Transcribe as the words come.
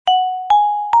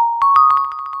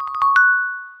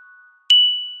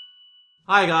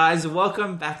Hi guys,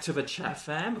 welcome back to the chat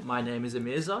fam. My name is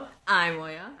Amirza. I'm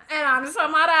Moya. And I'm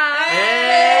Samara.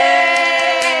 Hey!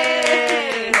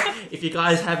 If you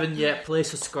guys haven't yet, please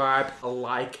subscribe,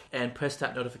 like, and press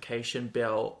that notification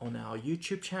bell on our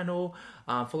YouTube channel.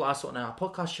 Follow us on our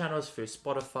podcast channels through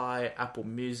Spotify, Apple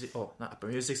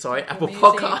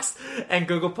Podcasts and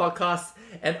Google Podcasts.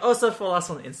 And also follow us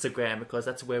on Instagram because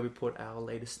that's where we put our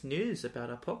latest news about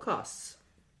our podcasts.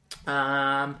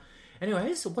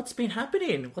 Anyways, what's been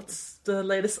happening? What's the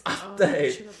latest update?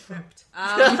 We should have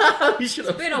prepped. We should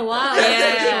have. It's been a while.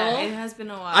 Yeah, it has been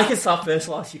a while. I can start first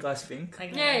whilst you guys think. Okay.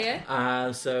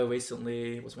 Yeah. So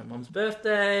recently was my mum's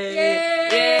birthday.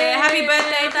 Yeah, happy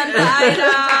birthday, Tanta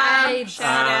Aida.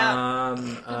 Shout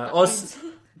out. Also,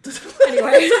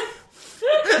 Anyway.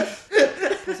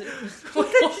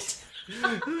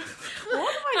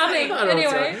 Nothing. I don't know.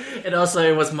 Anyway. It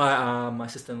also was my my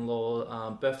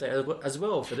sister-in-law birthday as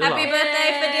well. Fadila. Happy birthday,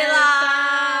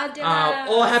 Fadila.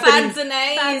 All happening.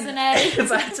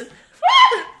 Fanzanese.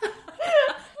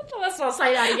 Let's not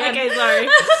say that again. Okay, sorry.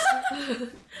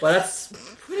 But that's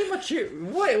pretty much it.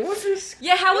 Wait, what's this?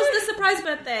 Yeah, how was the surprise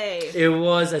birthday? It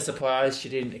was a surprise. She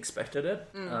didn't expect it.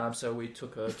 So we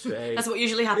took her to a... That's what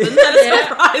usually happens at a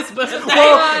surprise birthday.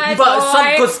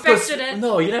 I expected it.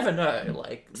 No, you never know.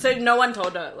 Like, So no one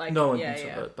told her? Like, no one yeah, took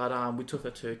yeah. her. But we took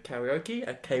her to karaoke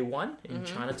at K1 in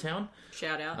Chinatown.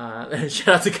 Shout out.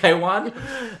 Shout out to K1.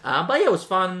 But yeah, it was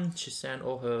fun. She sang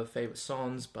all her favourite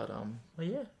songs. But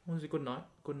yeah, it was a good night.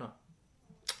 Good night.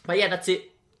 But yeah, that's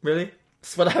it. Really?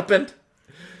 That's what happened.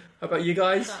 How about you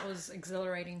guys? That was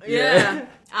exhilarating. Yeah.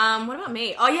 What about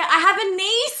me? Oh yeah, I have a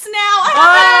niece now.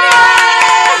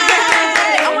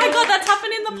 Oh my god, that's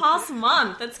happened in the past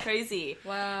month. That's crazy.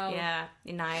 Wow. Yeah,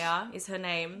 Inaya is her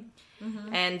name,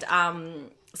 and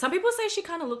some people say she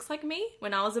kind of looks like me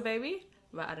when I was a baby,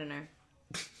 but I don't know.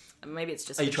 Maybe it's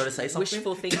just Are you trying to say something?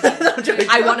 wishful thinking.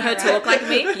 I want her to look like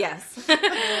me. Yes.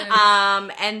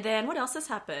 And then what else has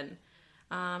happened?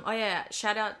 Oh yeah,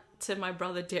 shout out to my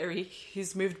brother Derry,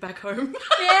 who's moved back home.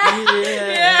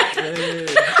 Yeah.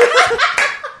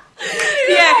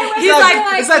 Yeah, he's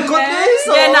like, is that good news?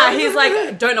 yeah, nah, he's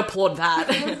like, don't applaud that.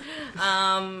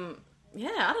 Yeah,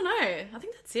 I don't know. I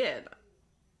think that's it.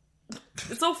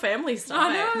 It's all family stuff.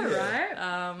 I know, right?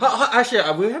 Actually,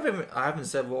 I haven't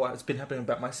said what's been happening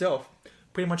about myself.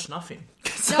 Pretty much nothing.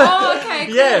 Oh, okay,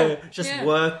 cool. Yeah, just Yeah.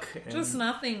 work. And Just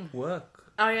nothing.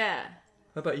 work. Oh yeah,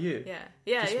 How about you? yeah.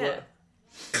 Just work.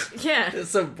 Yeah.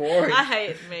 It's so boring. I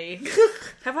hate me.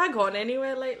 Have I gone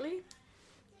anywhere lately?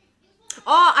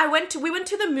 Oh, we went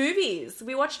to the movies.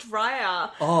 We watched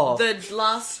Raya, The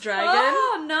Last Dragon.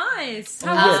 Oh, nice.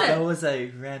 How yeah, was that it? was a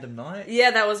random night.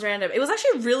 Yeah, that was random. It was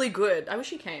actually really good. I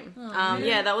wish you came. yeah.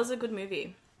 Yeah, that was a good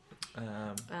movie.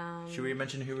 Should we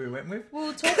mention who we went with? We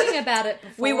were talking about it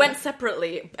before. We went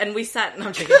separately and we sat. No,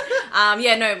 I'm joking.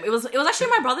 Yeah, no, it was actually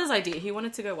my brother's idea. He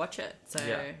wanted to go watch it, so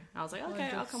Yeah. I was like,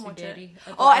 okay, I'll come watch it. Daddy.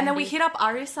 Oh, and then we hit up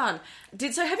Ari-san.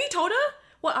 So have you told her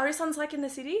what Ari-san's like in the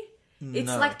city?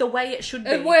 It's No. like the way it should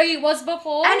be. Where he was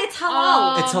before? And it's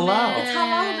halal. It's halal. man. It's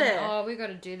halal there. Oh, we got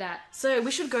to do that. So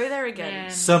we should go there again. Man.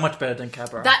 So much better than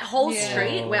Cabra. That whole Yeah.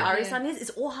 street where Oh. Ari-san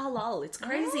is all halal. It's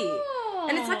crazy. Oh.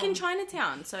 And it's like in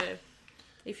Chinatown. So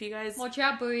if you guys... Watch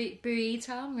out, Burrito.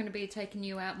 I'm going to be taking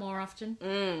you out more often.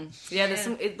 Yeah, there's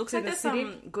some. It looks To like the there's city.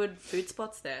 some good food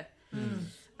spots there.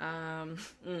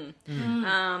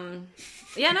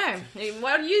 Yeah, no.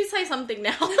 Why don't you say something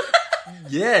now?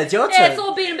 yeah, it's your Yeah, turn. it's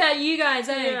all been about you guys,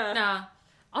 eh? Yeah. Nah.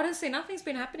 Honestly, nothing's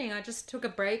been happening. I just took a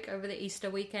break over the Easter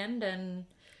weekend and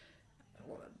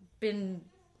been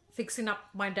fixing up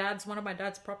one of my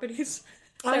dad's properties.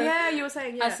 Oh yeah, you were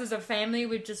saying yeah. Us as a family,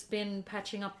 we've just been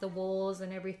patching up the walls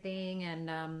and everything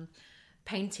and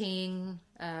painting,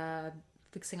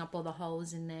 fixing up all the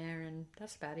holes in there, and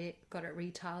that's about it. Got it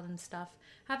retiled and stuff.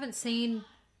 Haven't seen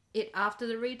it after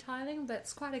the retiling, but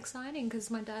it's quite exciting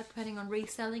because my dad's planning on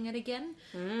reselling it again.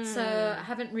 So I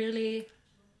haven't really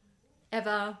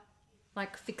ever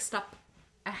like fixed up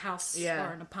a house or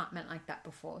an apartment like that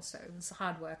before, so it was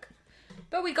hard work.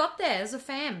 But we got there as a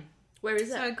fam. Where is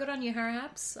it? So good on you,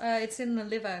 Harry-Haps. It's in the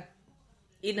Liver.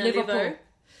 In Liverpool.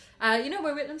 Liverpool. You know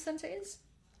where Whitlam Centre is?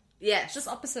 Yes. Just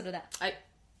opposite of that. I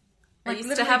Like, used to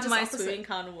literally have just my opposite. swimming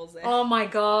carnivals there. Oh my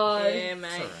god. Yeah,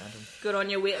 mate. So random. Good on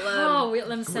you, Whitlam. Oh,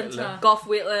 Whitlam Centre. Gough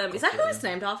Whitlam. Is that who it's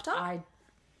named after? I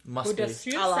Must would be.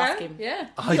 assume I'll so. ask him. Yeah.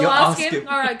 Oh, You'll you'll ask ask him? him.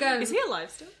 Alright, go. Is he alive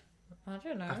still? I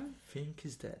don't know. I think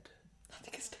he's dead. I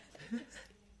think it's dead.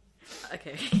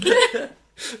 Okay.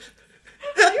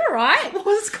 You're right.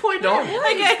 What's going on?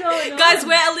 Okay, going on? guys,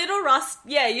 we're a little rust.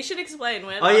 Yeah, you should explain.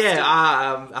 We're Oh yeah,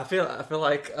 rusty. I feel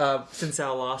like since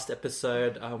our last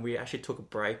episode, we actually took a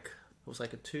break It was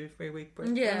like a 2-3 week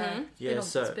break. Yeah. Yeah,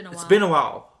 so it's been a while. it's been a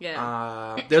while.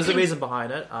 Yeah. There's a reason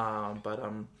behind it.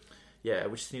 Yeah,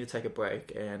 we just need to take a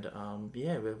break, and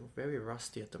yeah, we're very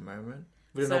rusty at the moment.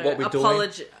 We don't know what we're doing.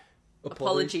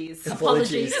 Apologies.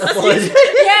 Apologies. Yeah,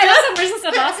 that's a business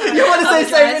of us. You want to say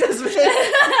same as me?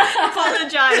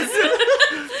 Apologize.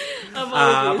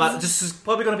 But this is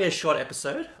probably going to be a short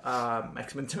episode,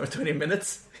 maximum 20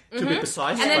 minutes to be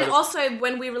precise. And then also,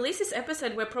 when we release this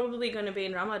episode, we're probably going to be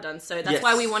in Ramadan, so that's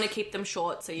why we want to keep them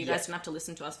short, so you guys don't have to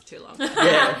listen to us for too long.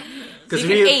 Yeah, because you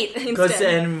can eat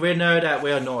instead. And we know that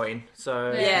we're annoying,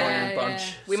 so annoying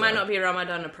bunch. We might not be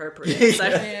Ramadan appropriate. So.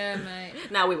 Yeah, mate.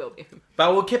 Now we will be.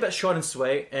 But we'll keep it short and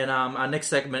sweet, and our next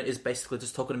segment is basically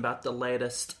just talking about the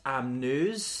latest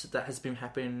news that has been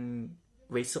happening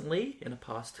recently in the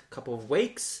past couple of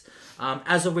weeks.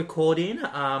 As of recording,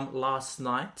 last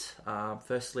night,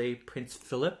 firstly, Prince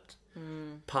Phillip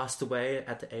passed away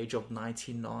at the age of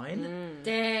 99.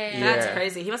 Damn. That's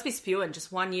crazy. He must be spewing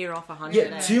just 1 year off 100.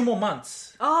 Yeah, 2 more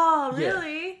months. Oh,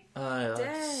 really? Dang.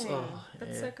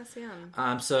 That's so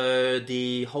kasihan. So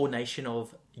the whole nation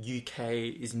of UK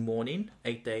is mourning,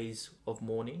 8 days of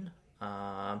mourning.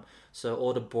 So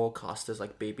all the broadcasters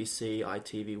like BBC,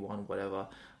 ITV1, whatever,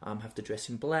 have to dress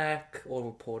in black. All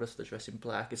reporters have to dress in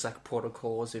black. It's like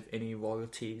protocols if any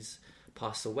royalties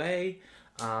pass away.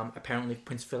 Apparently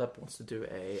Prince Philip wants to do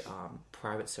a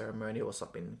private ceremony or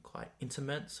something quite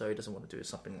intimate, so he doesn't want to do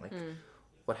something like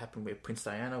what happened with Prince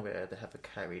Diana, where they have a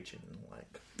carriage and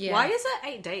like... Yeah. Why is it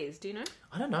 8 days? Do you know?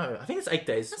 I don't know. I think it's 8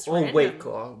 days. That's or random. a week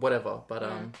or whatever. But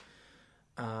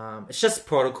it's just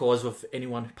protocols with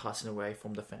anyone passing away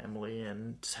from the family,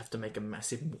 and just have to make a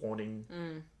massive mourning,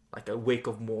 like a week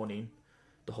of mourning,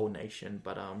 the whole nation.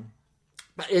 But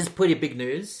it's pretty big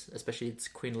news, especially it's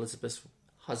Queen Elizabeth's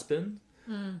husband.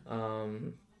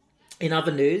 In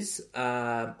other news,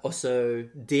 also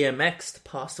DMX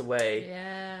passed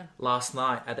away last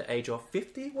night at the age of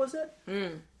 50, was it?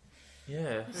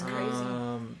 Yeah. That's crazy.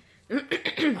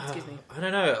 Excuse me. I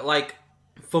don't know, like,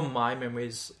 from my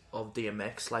memories of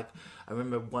DMX, like, I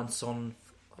remember one song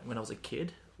when I was a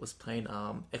kid was playing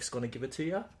X Gonna Give It To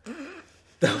Ya.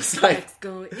 That was like...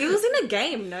 It was in a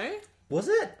game, no? Was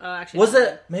it? Oh, actually, was no.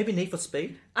 it maybe Need for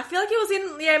Speed? I feel like it was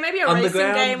in, maybe a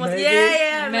Underground, racing game.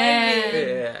 maybe?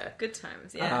 Maybe. Yeah. Good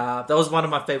times, yeah. That was one of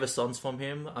my favourite songs from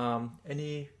him.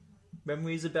 Any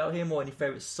memories about him, or any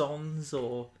favourite songs,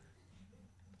 or...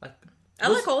 like... I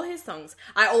like all his songs.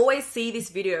 I always see this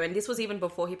video, and this was even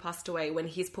before he passed away, when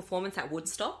his performance at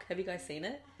Woodstock. Have you guys seen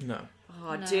it? No.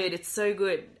 Oh, dude, it's so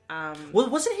good. Well,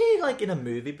 wasn't he like in a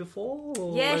movie before?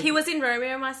 Or Yeah, like... he was in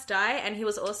Romeo Must Die, and he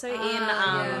was also in...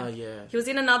 He was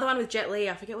in another one with Jet Li.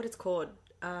 I forget what it's called.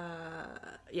 I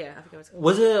forget what it's called.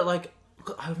 Was it like...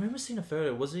 I remember seeing a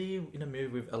photo. Was he in a movie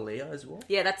with Aaliyah as well?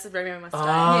 Yeah, that's Romeo Must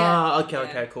Die.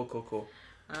 Okay, cool.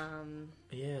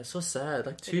 Yeah, so sad.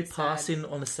 Like, two passing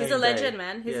on the same day. He's a legend,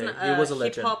 man. He's he was a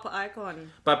legend. hip-hop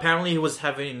icon. But apparently he was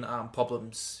having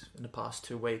problems in the past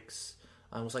 2 weeks.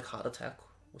 It was like heart attack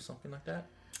or something like that.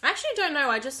 I actually don't know.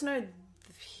 I just know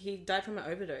he died from an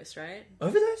overdose, right?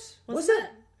 Overdose? Was it?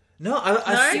 No,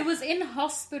 He was in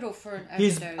hospital for an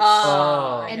He's- overdose.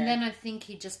 Okay. And then I think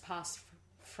he just passed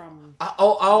from...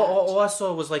 all I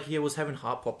saw was like he was having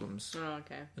heart problems. Oh,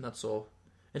 okay. And that's all.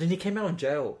 And then he came out of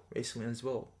jail recently as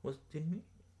well. Didn't he?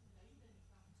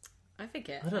 I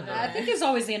forget. I don't know. I think he's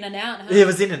always in and out, huh? He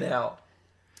was in and out.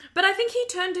 But I think he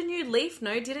turned a new leaf,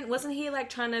 no? Wasn't he like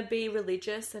trying to be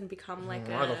religious and become like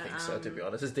I don't think so, to be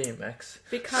honest. It's DMX.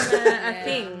 Become a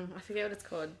thing. I forget what it's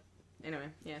called. Anyway,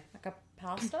 yeah. Like a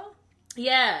pastor?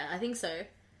 Yeah, I think so.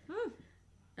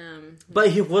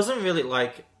 But he wasn't really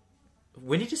like...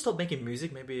 When did he stop making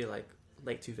music? Maybe like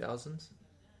late 2000s?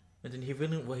 And then he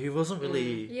wasn't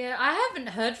really... Yeah, I haven't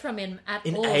heard from him at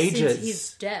In all ages. since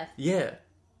his death. Yeah.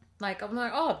 Like, I'm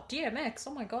like, oh, DMX,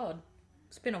 oh my god.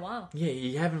 It's been a while. Yeah,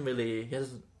 he hasn't really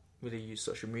used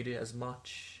social media as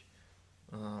much.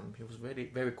 He was very,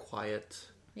 very quiet.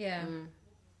 Yeah.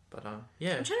 But,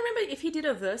 yeah. I'm trying to remember if he did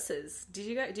a versus. Do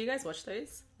you guys watch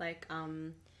those? Like,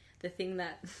 the thing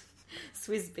that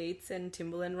Suez Beats and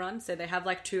Timbaland run. So they have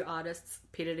like two artists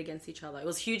pitted against each other. It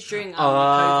was huge during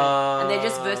COVID. And they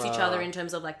just verse each other in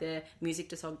terms of like their music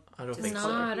discography. I don't think No,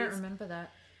 so. I don't remember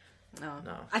that. No.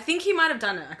 No. I think he might have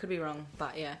done it. I could be wrong.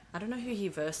 But yeah. I don't know who he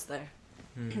versed though.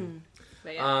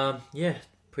 But yeah. Yeah,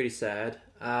 pretty sad.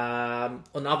 On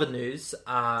other news,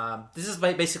 this is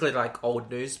basically like old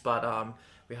news, but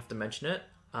we have to mention it.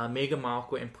 Meghan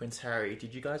Markle and Prince Harry.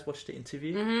 Did you guys watch the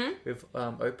interview with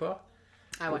Oprah?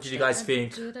 What did you guys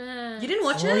think? You didn't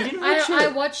watch Oh, it? you didn't watch I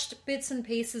it? watched bits and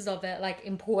pieces of it, like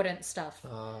important stuff.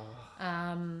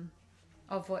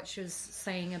 of what she was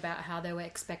saying about how they were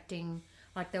expecting,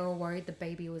 like they were worried the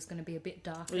baby was going to be a bit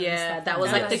darker. Yeah, and that stuff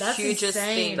was like like the That's hugest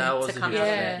insane. thing That was to a come huge out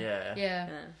of thing. it. Yeah.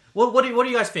 What do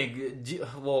you guys think?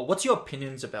 What's your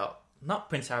opinions about not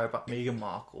Prince Harry but Meghan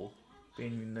Markle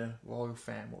being in the royal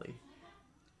family?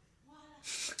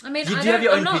 I mean, Do you have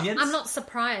your own I'm opinions? I'm not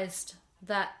surprised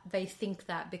that they think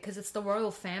that, because it's the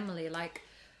royal family. Like,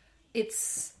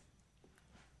 it's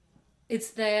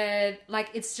their, like,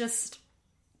 it's just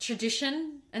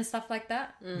tradition and stuff like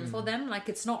that for them. Like,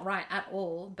 it's not right at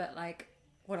all, but like,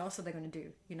 what else are they going to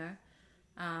do, you know?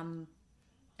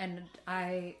 And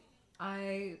I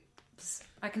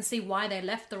can see why they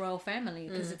left the royal family,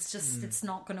 because it's just it's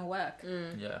not going to work.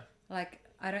 Yeah. Like,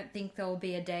 I don't think there will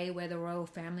be a day where the royal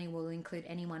family will include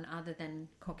anyone other than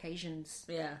Caucasians.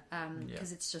 Yeah.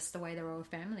 Because it's just the way the royal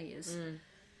family is.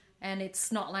 And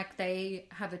it's not like they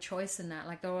have a choice in that.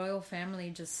 Like, the royal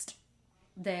family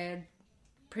they're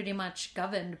pretty much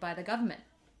governed by the government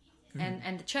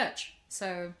and the church.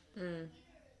 So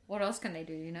what else can they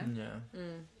do, you know? Yeah.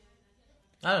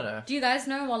 I don't know. Do you guys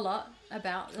know a lot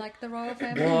about, like, the royal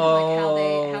family?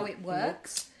 Well, Like, how it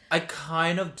works? I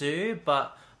kind of do,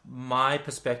 but my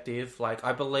perspective, like,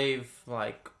 I believe,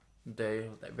 like, they're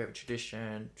very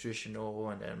traditional,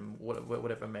 and then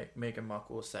whatever Meghan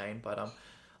Markle was saying, but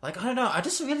like, I don't know, I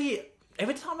just really,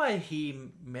 every time I hear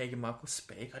Meghan Markle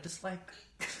speak, I just like,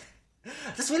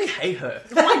 I just really hate her.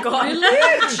 Oh my god.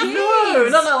 Really?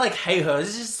 No, like, hate her.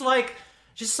 It's just like,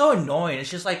 she's so annoying.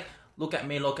 It's just like, look at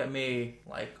me,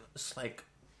 like, it's like,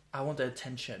 I want the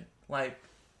attention. Like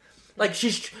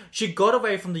she got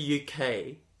away from the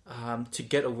UK to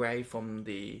get away from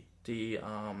the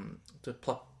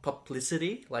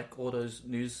publicity, like all those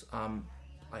news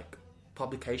like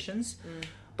publications,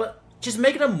 but just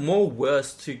making it more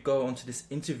worse to go onto this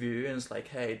interview, and it's like,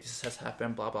 hey, this has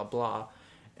happened, blah blah blah,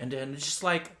 and then it's just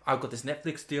like, I've got this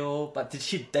Netflix deal, but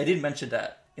they didn't mention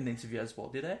that in the interview as well,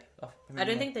 did they? I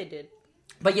don't think they did.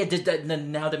 But yeah,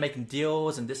 now they're making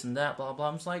deals and this and that, blah blah.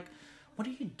 I'm just like, what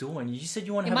are you doing? You said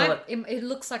you want to have it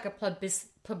looks like a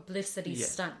publicity Yeah.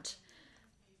 stunt.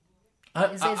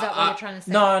 Is that what you're trying to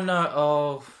say? No.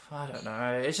 Oh, I don't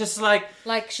know. It's just like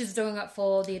she's doing it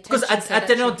for the attention. because so at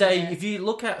the end of the that day, she if you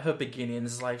look at her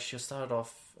beginnings, like she started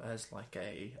off as like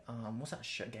a what's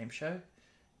that game show?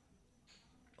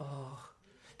 Oh,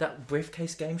 that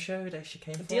briefcase game show that she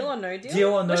came from. Deal or No Deal? Deal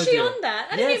or No Was she Deal. on that?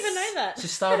 I didn't even know that. She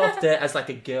started off there as like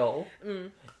a girl,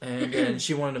 and then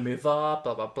she wanted to move up,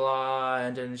 blah blah blah,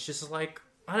 and then it's just like,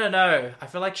 I don't know. I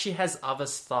feel like she has other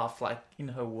stuff like in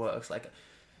her works, like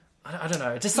I don't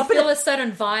know, just you something. feel a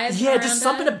certain vibe. Yeah, around just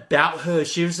something her. about her.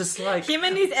 She was just like, Him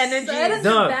and his energy. Something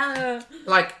No. about her.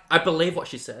 like, I believe what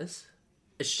she says.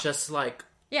 It's just like,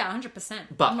 Yeah,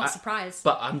 100%. But I'm not I- surprised.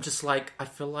 but I'm just like, I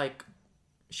feel like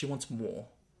she wants more.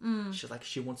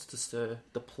 She wants to stir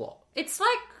the plot. It's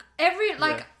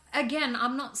like again,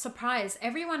 I'm not surprised.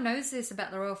 Everyone knows this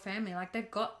about the royal family. Like,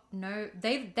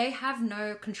 they have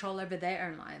no control over their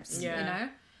own lives. Yeah. You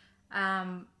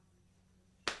know?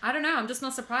 I don't know. I'm just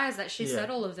not surprised that she said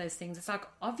all of those things. It's like,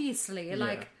 obviously,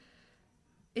 like,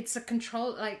 it's a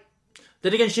control, like...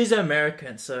 Then again, she's an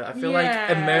American, so I feel like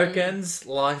Americans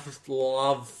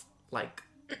love like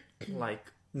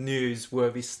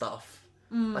newsworthy stuff.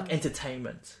 Like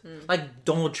entertainment. Like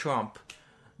Donald Trump.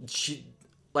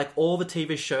 Like all the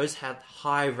TV shows had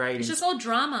high ratings It's just all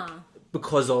drama.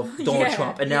 because of Donald Yeah,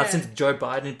 Trump. And now yeah. since Joe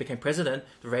Biden became president,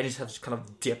 the ratings have just kind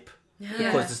of dipped.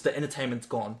 Because the entertainment's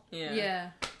gone.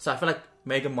 Yeah. So I feel like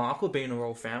Meghan Markle being in a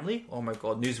royal family, oh my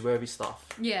god, newsworthy stuff.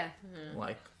 Yeah.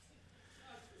 Like,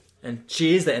 and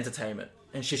she is the entertainment.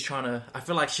 And I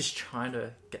feel like she's trying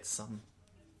to get some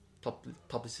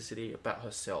publicity about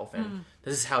herself, and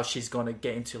this is how she's gonna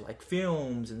get into like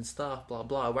films and stuff, blah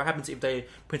blah. What happens if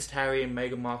Prince Harry and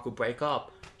Meghan Markle break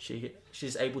up?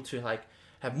 She's able to like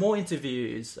have more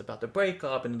interviews about the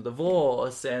breakup and the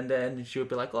divorce, and then she'll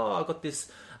be like, oh, I got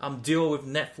this deal with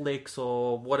Netflix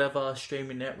or whatever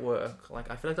streaming network. Like,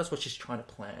 I feel like that's what she's trying to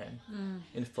plan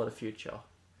for the future.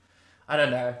 I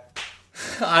don't know.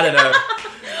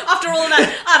 After all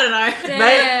that, I don't know.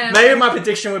 Damn. Maybe my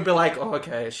prediction would be like, oh,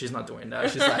 okay, she's not doing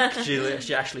that. She's like,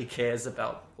 she actually cares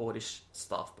about all this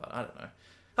stuff, but I don't know.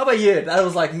 How about you? That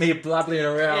was like me blabbling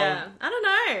around. Yeah, I don't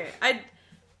know.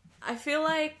 I feel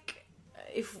like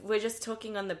if we're just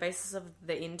talking on the basis of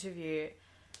the interview,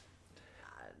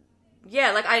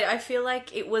 like I feel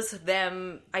like it was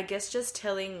them, I guess, just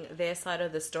telling their side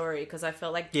of the story, because I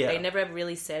felt like they never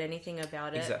really said anything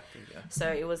about it. Exactly, yeah. So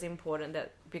it was important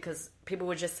that, because people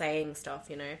were just saying stuff,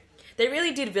 you know. They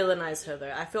really did villainize her,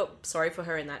 though. I felt sorry for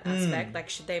her in that aspect. Like,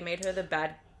 they made her the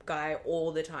bad guy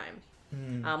all the time.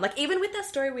 Like even with that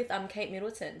story with Kate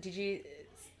Middleton, did you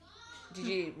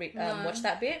watch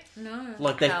that bit? No.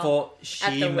 Like they How thought at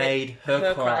she the made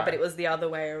her cry. but it was the other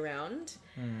way around.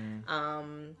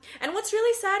 And what's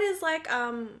really sad is like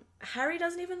Harry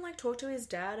doesn't even like talk to his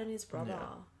dad and his brother.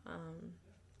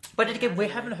 But again, we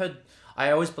haven't heard.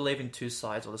 I always believe in two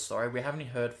sides of the story. We haven't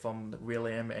heard from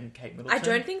William and Kate Middleton. I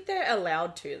don't think they're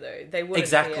allowed to though. They wouldn't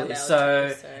exactly. be allowed So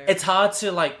to, so it's hard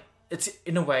to like. It's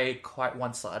in a way quite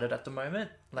one-sided at the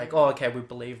moment. Like, oh, okay, we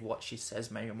believe what she says,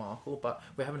 Meghan Markle, but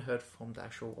we haven't heard from the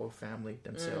actual royal family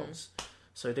themselves.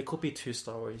 So there could be two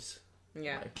stories.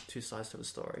 Yeah. Like two sides to the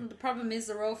story. The problem is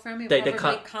the royal family They probably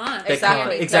can't- can't. they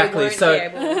exactly. can't. Exactly. They won't So- be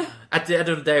able to. At the end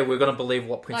of the day, we're gonna believe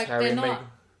what Prince Like, Harry they're and not- Meghan.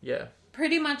 Yeah.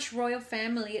 Pretty much royal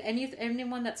family,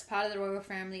 anyone that's part of the royal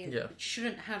family Yeah.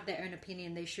 shouldn't have their own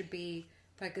opinion. They should be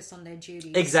focused on their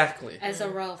duties. Exactly. As a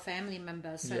royal family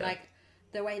member. So Yeah. like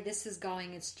the way this is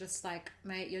going, it's just like,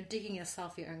 mate, you're digging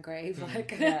yourself your own grave.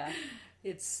 Like Yeah.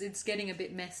 it's getting a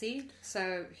bit messy.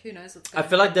 So who knows what's I going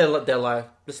feel like they're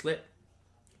like, just let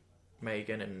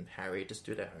Meghan and Harry just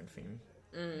do their own thing,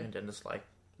 and then just like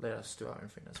let us do our own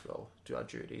thing as well, do our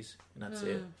duties, and that's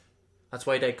it. That's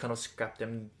why they kind of scrap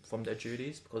them from their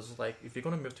duties, because like if you're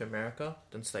gonna move to America,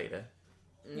 then stay there.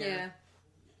 Yeah.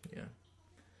 Yeah.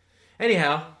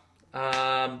 Anyhow,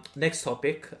 next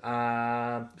topic,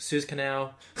 Suez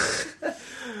Canal,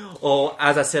 or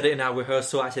as I said it in our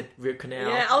rehearsal, I said root canal.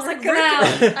 Yeah, I was like, Root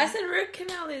canal. I said root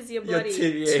canal is your Your bloody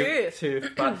tooth.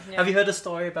 tooth. But have you heard the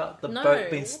story about the No. boat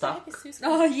being What the stuck? heck is Suez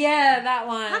Oh yeah, that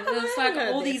one. How come I There's haven't like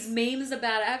heard all this? these memes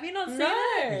about it. Have you not seen it?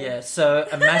 No. Yeah, so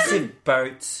a massive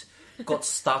boat got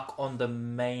stuck on the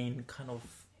main kind of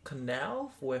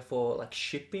canal for like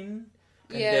shipping.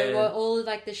 And Yeah, then- well, all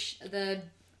like the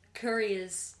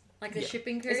couriers, like the Yeah.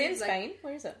 shipping Is couriers. it in like- Spain?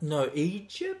 Where is it? No,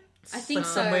 Egypt. I think Like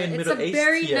so. somewhere in It's Middle a East.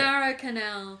 very Yeah. narrow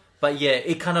canal. But yeah,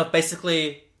 it kind of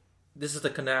basically, this is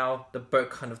the canal. The boat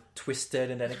kind of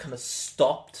twisted, and then it kind of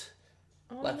stopped,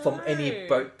 Oh, like from any no.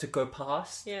 boat to go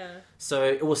past. Yeah. So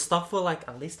it was stuck for like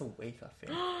at least a week, I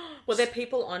think. Were there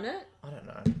people on it? I don't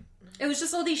know. It was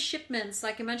just all these shipments.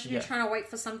 Like imagine you're Yeah. trying to wait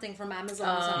for something from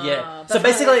Amazon or something. Yeah. that's So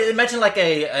basically, imagine like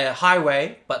a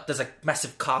highway, but there's a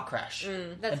massive car crash,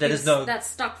 That and there is no. that's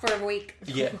stuck for a week.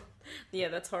 Yeah. Yeah,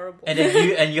 that's horrible. And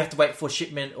then you have to wait for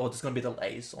shipment, or there's going to be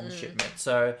delays on the shipment.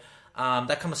 So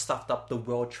that kind of stuffed up the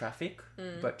world traffic,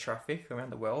 boat traffic around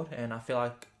the world. And I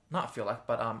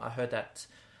heard that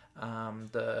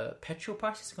the petrol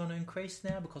price is going to increase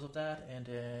now because of that. And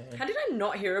How did I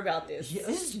not hear about this? yeah,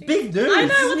 this is big news. I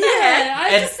know, what the Yeah, heck? I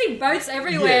And- just see boats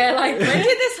everywhere. Yeah. Like When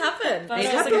did this happen? It It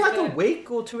just happened like a ago. week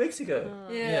or 2 weeks ago.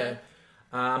 Yeah.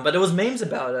 But there was memes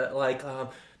about it, like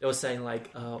they were saying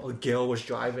like a girl was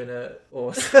driving it,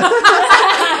 or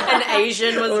An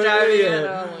Asian was Oh, driving yeah. it.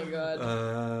 Oh my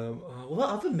god. what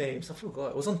other memes? I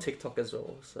forgot. It was on TikTok as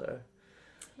well. So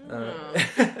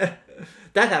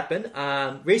that happened.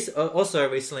 Also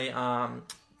recently,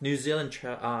 New Zealand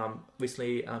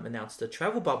recently announced the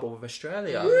travel bubble with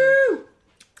Australia. Woo!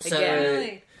 So Again.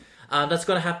 Really? that's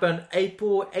going to happen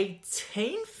April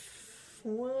 18th.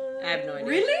 I have no idea.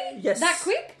 Really? Yes. That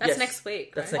quick? That's Yes. next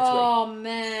week. That's right? next week. Oh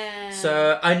man.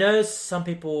 So I know some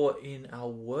people in our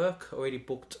work already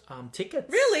booked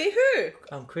tickets. Really?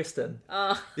 Who? Kristen.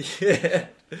 Oh, Yeah.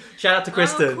 Shout out to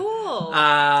Kristen. cool.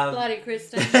 bloody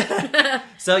Kristen.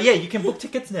 So yeah, you can book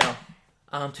tickets now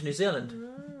to New Zealand,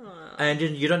 and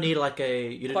then you don't need like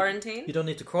Quarantine? You don't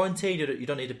need to quarantine. You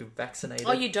don't need to be vaccinated.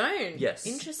 Oh, you don't? Yes.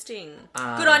 Interesting.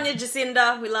 Good on you,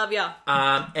 Jacinda. We love you.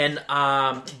 And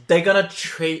they're gonna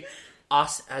treat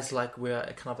us as like we're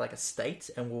kind of like a state,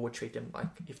 and we will treat them like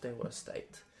if they were a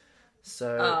state.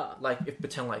 So like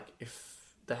pretend like if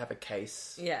they have a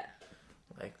case, Yeah.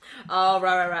 like Oh,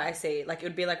 right. I see. Like, it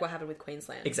would be like what happened with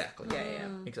Queensland. exactly, Yeah.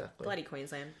 exactly. Bloody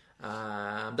Queensland.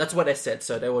 That's what they said.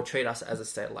 So they will treat us as a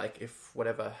state. Like if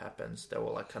whatever happens, they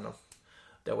will like kind of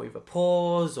they will either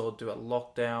pause or do a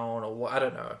lockdown or what. I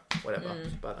don't know, whatever.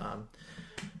 But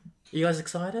you guys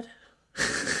excited?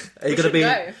 Are you gonna be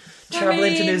Go.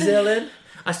 traveling to New I mean- Zealand?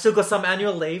 I still got some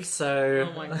annual leave, so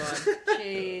Oh my god.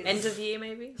 Jeez. End of year,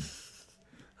 maybe?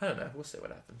 I don't know. We'll see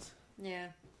what happens. Yeah.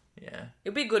 Yeah.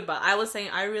 It'd be good, but I was saying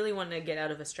I really want to get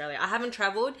out of Australia. I haven't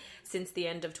travelled since the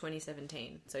end of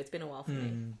 2017, so it's been a while for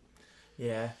me.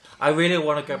 Yeah, I really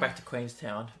want to go back to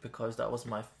Queenstown because that was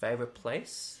my favourite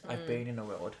place I've been in the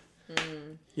world.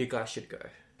 You guys should go.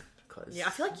 Cause, Yeah,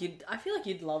 I feel like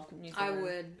you'd love New Zealand. I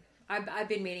would. I've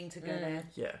been meaning to go there.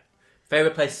 Yeah,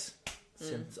 favourite place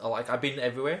since I've been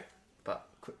everywhere, but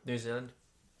New Zealand,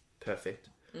 perfect.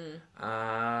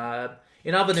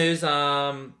 In other news,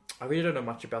 I really don't know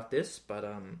much about this, but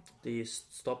the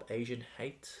Stop Asian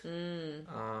Hate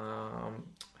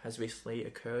has recently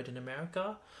occurred in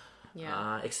America.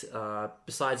 Yeah.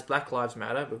 Besides Black Lives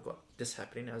Matter, we've got this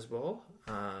happening as well.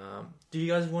 Do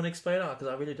you guys want to explain it? Because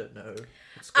I really don't know.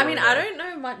 I don't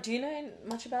know much. Do you know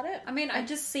much about it? I mean, I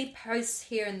just see posts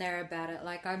here and there about it.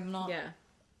 Like, I'm not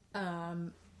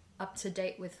up to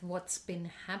date with what's been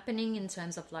happening in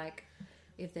terms of, like,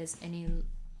 if there's any,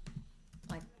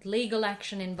 like, legal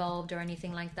action involved or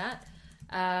anything like that.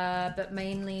 But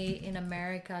mainly in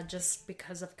America, just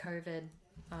because of COVID,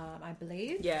 I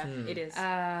believe. Yeah, it is.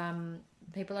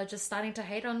 People are just starting to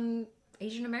hate on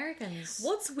Asian Americans.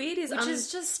 What's weird is... Which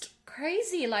is just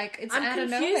crazy. Like, it's I'm out of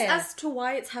confused nowhere. as to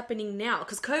why it's happening now.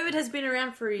 Because COVID has been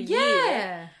around for a Yeah.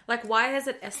 year. Like, why has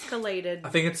it escalated I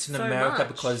think it's in so America much?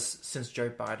 because since Joe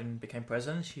Biden became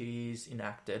president, he's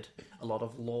enacted a lot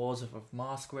of laws of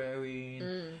mask wearing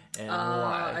and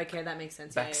okay, that makes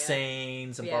sense. Yeah,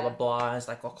 vaccines and Yeah. blah, blah, blah. It's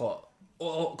like,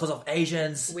 because of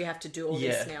Asians. we have to do all Yeah,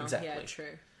 this now. exactly. Yeah,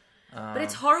 true. But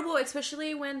it's horrible,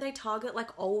 especially when they target, like,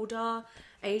 older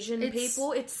Asian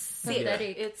people. It's sick.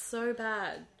 pathetic. It's so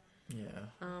bad. Yeah.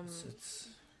 It's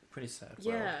pretty sad.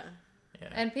 Yeah. Yeah.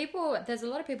 And there's a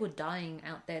lot of people dying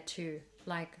out there too.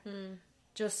 Like,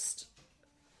 just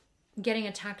getting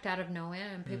attacked out of nowhere,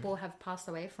 and people have passed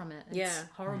away from it. It's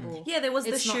horrible. Yeah, there was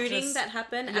It's the not shooting just- that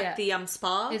happened yeah. at the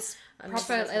spa. It's I'm just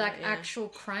proper, listening, like, yeah. actual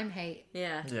crime hate.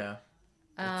 Yeah. Yeah.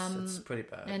 It's pretty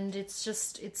bad. And it's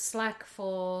slack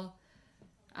for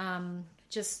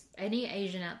just any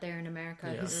Asian out there in America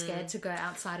who's scared to go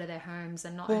outside of their homes.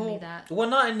 And not only that, Well,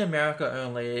 not in America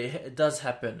only. It does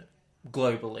happen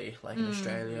globally, like in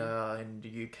Australia, in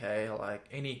the UK. Like,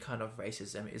 any kind of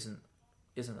racism isn't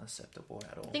acceptable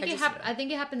at all. I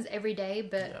think it happens every day,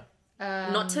 but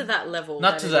Not to that level.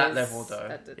 Not to that it level, is- though.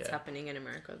 That it's Yeah. happening in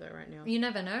America, though, right now. you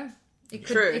never know. It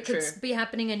could, True, it could true. be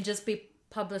happening and just be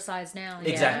publicized now. you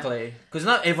know? Exactly. Because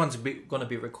not everyone's going to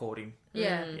be recording.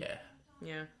 Yeah. Yeah.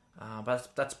 Yeah.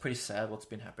 But that's pretty sad what's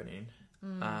been happening.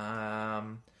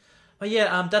 But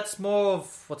yeah, that's more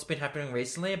of what's been happening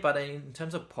recently. But in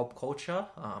terms of pop culture,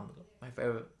 my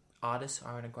favorite artist,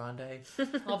 Ariana Grande.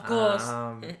 Of course.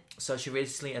 So she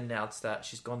recently announced that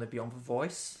she's going to be on The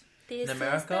Voice This in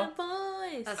America. is the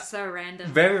voice. That's so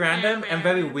random. Very random and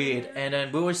very weird. And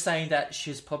then we were saying that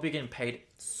she's probably getting paid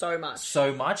So much.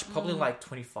 so much, probably like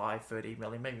 25, 30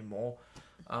 million, maybe more.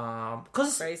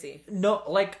 Because Crazy. no,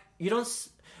 like, you don't.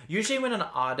 Usually, when an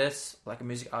artist, like a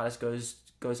music artist,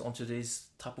 goes onto these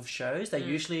type of shows, they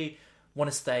usually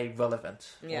want to stay relevant.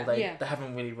 Yeah. Or they Yeah.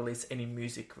 haven't really released any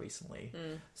music recently.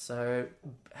 So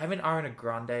having Ariana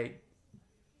Grande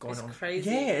going It's on, crazy.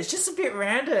 yeah, it's just a bit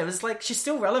random. It's like she's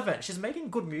still relevant. She's making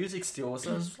good music still.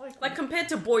 So it's Like, compared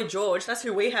to Boy George, that's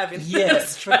who we have in yeah,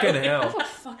 Australia. freaking hell.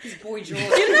 Fuck is Boy George?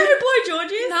 You know who Boy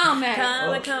George is? Nah, man.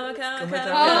 Come.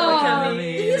 Oh,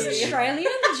 he's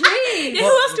Australian. Gee. Yeah, who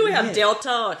else do we have?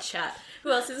 Delta or Chat?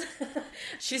 Who else is...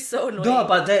 She's so annoying. No,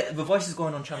 but the Voice is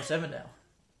going on Channel 7 now.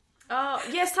 Oh,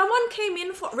 yeah, someone came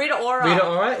in for... Rita Ora. Rita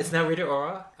Ora. It's now Rita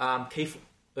Ora. Keith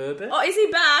Urban. Oh, is he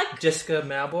back? Jessica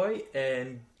Mauboy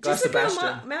and Guy Jessica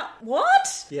Sebastian.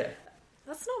 What? Yeah.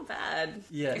 That's not bad.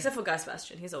 Yeah. Except for Guy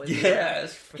Sebastian. He's always been Yeah.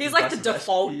 bad. He's like the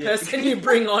default person you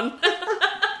bring on.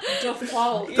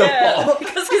 Default. Yeah,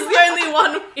 because he's the only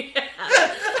one we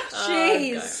have.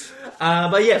 Jeez.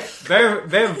 But yeah, very,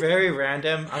 very, very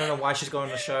random. I don't know why she's going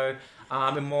on the show.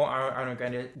 In more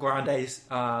Ariana Grande's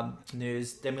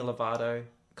news, Demi Lovato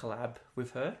collab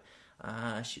with her.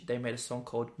 They made a song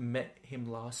called "Met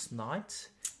Him Last Night."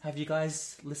 Have you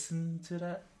guys listened to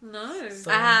that? No.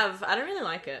 song? I have. I don't really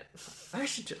like it. I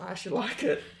should like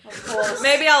it. Of course.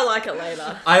 Maybe I'll like it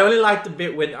later. I only like the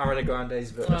bit when Ariana Grande's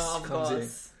verse Of comes in.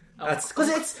 course. That's because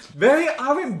it's very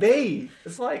R&B.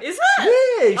 It's like, Is it?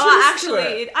 Yeah. You should Oh, listen to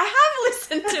actually, it. I have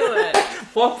listened to it.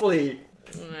 Properly.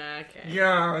 Okay.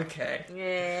 Yeah. Okay.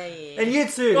 Yeah. And you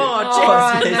too. Oh,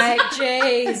 Alright,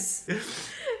 Jesus. mate. Jeez.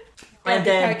 And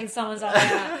then, Poking someone's eye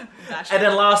out. and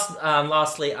then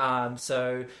lastly,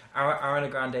 so Ariana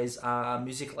Grande's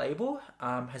music label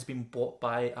has been bought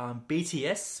by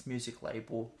BTS music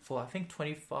label for I think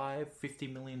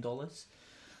 $25-50 million.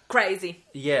 Crazy.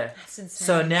 Yeah. That's insane.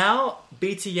 So now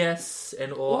BTS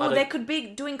and all Oh, other they could be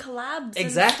doing collabs.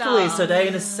 exactly. And stuff. So they're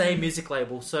in the same music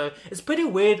label. So it's pretty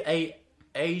weird. A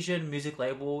Asian music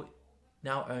label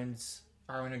now owns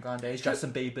Ariana Grande's,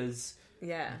 Justin Bieber's,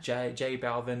 Yeah. J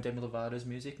Balvin, Demi Lovato's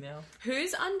music now.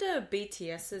 Who's under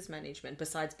BTS's management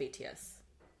besides BTS?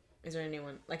 Is there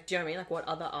anyone like? Do you know what I mean? Like, what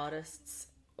other artists?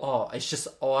 Oh, it's just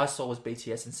all I saw was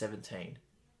BTS in 17.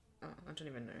 Oh, I don't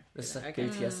even know. It's either. like Okay.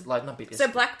 BTS, like not BTS. So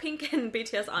Blackpink and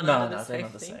BTS aren't no, under no, the they're same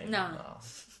not the thing. same. No.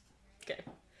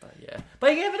 Okay.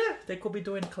 But you never know. They could be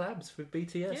doing collabs with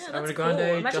BTS, Yeah, that's Ariana cool. Grande,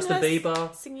 Imagine Justin her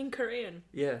Bieber. singing Korean.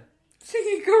 Yeah.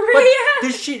 Singing But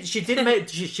Korea. she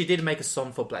did make a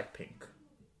song for Blackpink.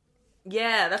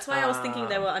 Yeah, that's why I was thinking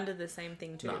they were under the same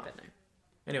thing too, No. but no.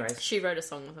 Anyways. She wrote a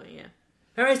song with her, yeah.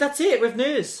 Anyways, that's it with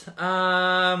news.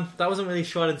 That wasn't really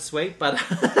short and sweet, but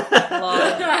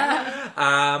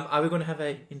are we going to have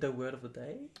a Indo word of the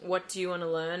day? What do you want to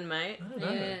learn, mate? I don't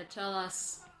know. Yeah, tell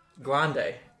us.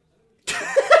 Grande.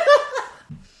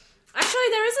 Actually,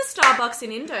 there is a Starbucks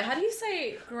in Indo. How do you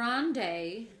say...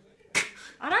 Grande.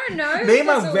 I don't know. Name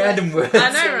That's my a random word. words.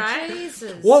 I know, right?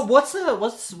 Jesus. What's the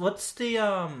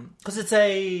because it's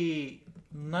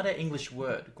not an English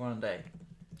word, grande.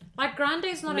 Like grande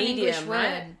is not Medium, an English word.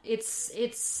 right? It's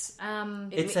It's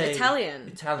Italian.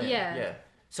 Italian. Yeah. Yeah.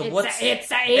 So it's what's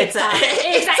it's a It's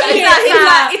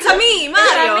a me,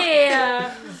 Mario.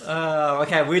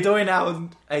 okay, we're doing a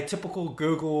typical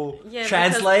Google Yeah,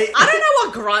 translate. because I don't know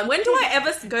what grande... When do I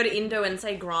ever go to Indo and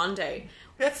say grande?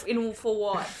 For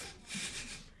what?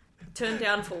 Turn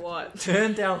down for what?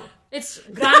 Turn down. It's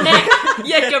grande.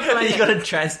 Yeah, go for You it. gotta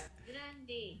trans.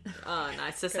 Oh, no,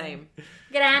 it's the same.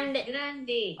 Grande.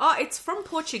 Oh, it's from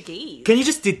Portuguese. Can you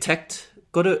just detect?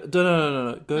 Go to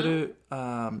no. Go to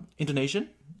Indonesian,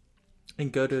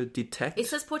 and go to detect. It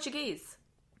says Portuguese.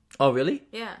 Oh really?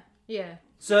 Yeah. Yeah.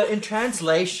 So in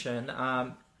translation,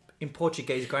 in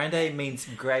Portuguese, grande means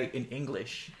great in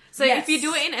English. So Yes. if you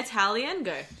do it in Italian,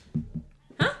 go.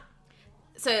 Huh?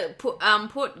 So put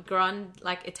grand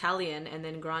like Italian and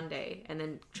then grande and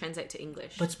then translate to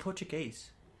English. But it's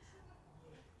Portuguese.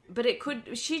 But it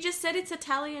could. She just said it's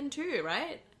Italian too,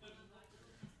 right?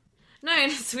 No,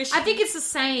 it's Swiss. I think it's the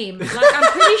same. Like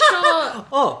I'm pretty sure.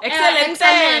 Oh.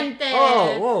 Excelente.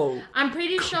 Oh, whoa. I'm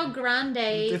pretty sure grande,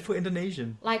 They're for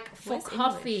Indonesian. like for Where's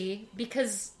coffee,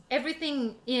 because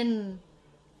everything in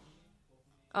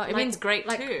Oh, it like, means great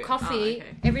like too. coffee, Oh,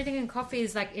 okay. everything in coffee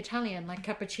is like Italian, like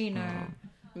cappuccino,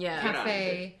 Yeah.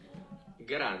 cafe.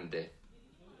 Grande.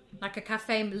 Like a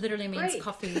cafe literally means Great.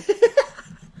 coffee.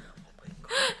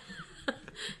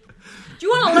 Do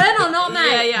you want to learn or not,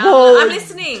 mate? Yeah. Whoa. I'm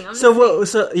listening.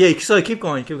 So keep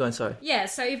going, sorry. Yeah,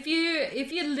 so if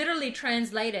you literally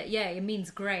translate it, yeah, it means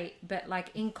great, but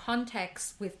like in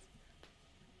context with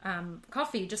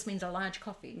coffee, it just means a large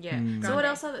coffee. Yeah. So Grande. what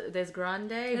else are there? There's grande,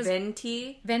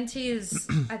 venti. Venti is,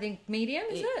 I think, medium,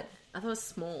 is it? I thought it was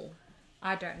small.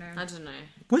 I don't know. I don't know.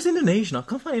 Where's Indonesian? I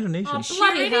can't find Indonesian. Oh, She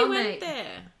bloody already hell, went mate.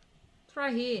 there. It's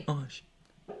right here.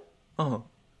 Oh.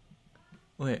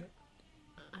 Wait.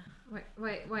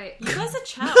 Wait. You guys are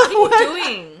chat. What are you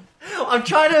doing? I'm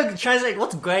trying to translate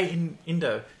what's great in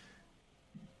Indo.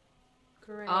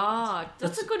 Great. Oh,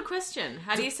 that's a good question.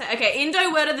 How do you say? Okay,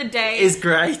 Indo word of the day Is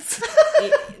great.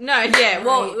 No, yeah.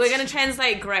 Well, Great. we're gonna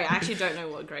translate great. I actually don't know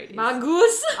what great is.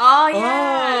 Bagus. Oh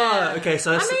yeah. Oh, okay,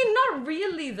 so I mean, not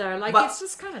really though. Like But- it's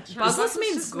just kind of Bagus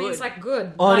means good. like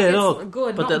good. Oh, like, yeah, it's look.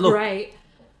 good, But not then look. great.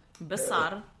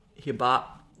 Besar. hiba.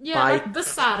 Yeah, Bye. like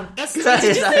besar. That's, did Yeah,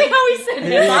 you see how he said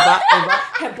Hiba.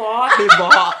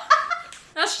 hebat?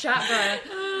 That's chat, bro.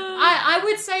 I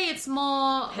would say it's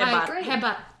more Hebat. like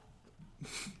hebat.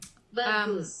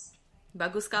 Bagus.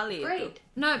 Bagus sekali. Great.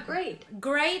 No, Great.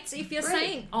 great. If you're Great.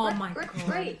 saying, oh Great. my Great. god,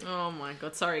 Great. Oh my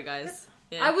god. Sorry, guys.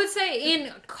 Yeah. I would say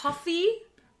in coffee,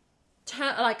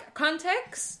 like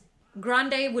context,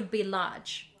 grande would be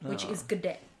large, which is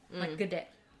gede, like gede,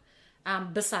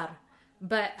 besar.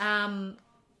 But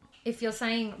if you're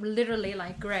saying literally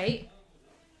like great,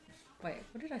 wait,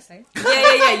 what did I say?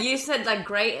 Yeah. You said like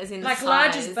great as in Like size.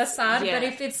 large is besar, Yeah. but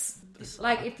if it's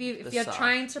like if you're Besar.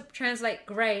 trying to translate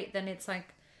great, then it's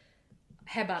like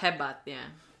hebat. hebat, yeah.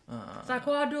 It's like,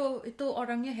 waduh, itu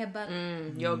orangnya hebat.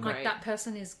 You're Like great. that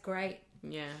person is great.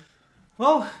 Yeah.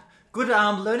 Well, good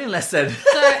learning lesson.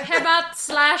 So hebat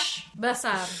 /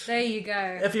 besar. There you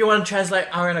go. If you want to translate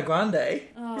Ariana Grande,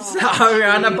 it's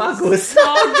Ariana Bagus.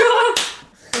 Oh god.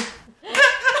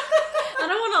 I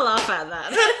don't want to laugh at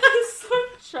that. It's so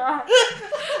sharp.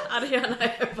 Ariana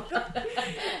hebat.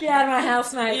 Get out of my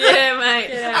house, mate. Yeah, mate.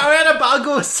 Ariana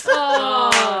Bagus.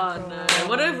 Oh no.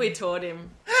 What have we taught him?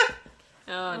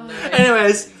 Oh no.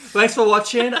 Anyways, thanks for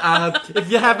watching. If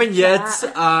you haven't yet,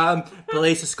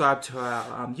 please subscribe to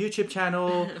our YouTube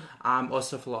channel.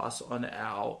 Also follow us on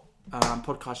our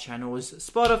podcast channels,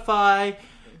 Spotify,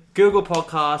 Google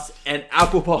Podcasts, and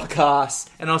Apple Podcasts.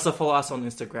 And also follow us on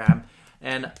Instagram.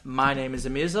 And my name is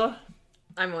Amirza.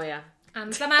 I'm Oya.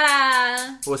 I'm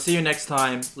Samara. We'll see you next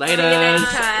time. Later.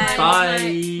 next time. Bye.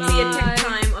 See you next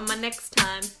time on my next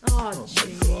time. Oh,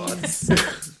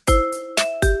 jeez.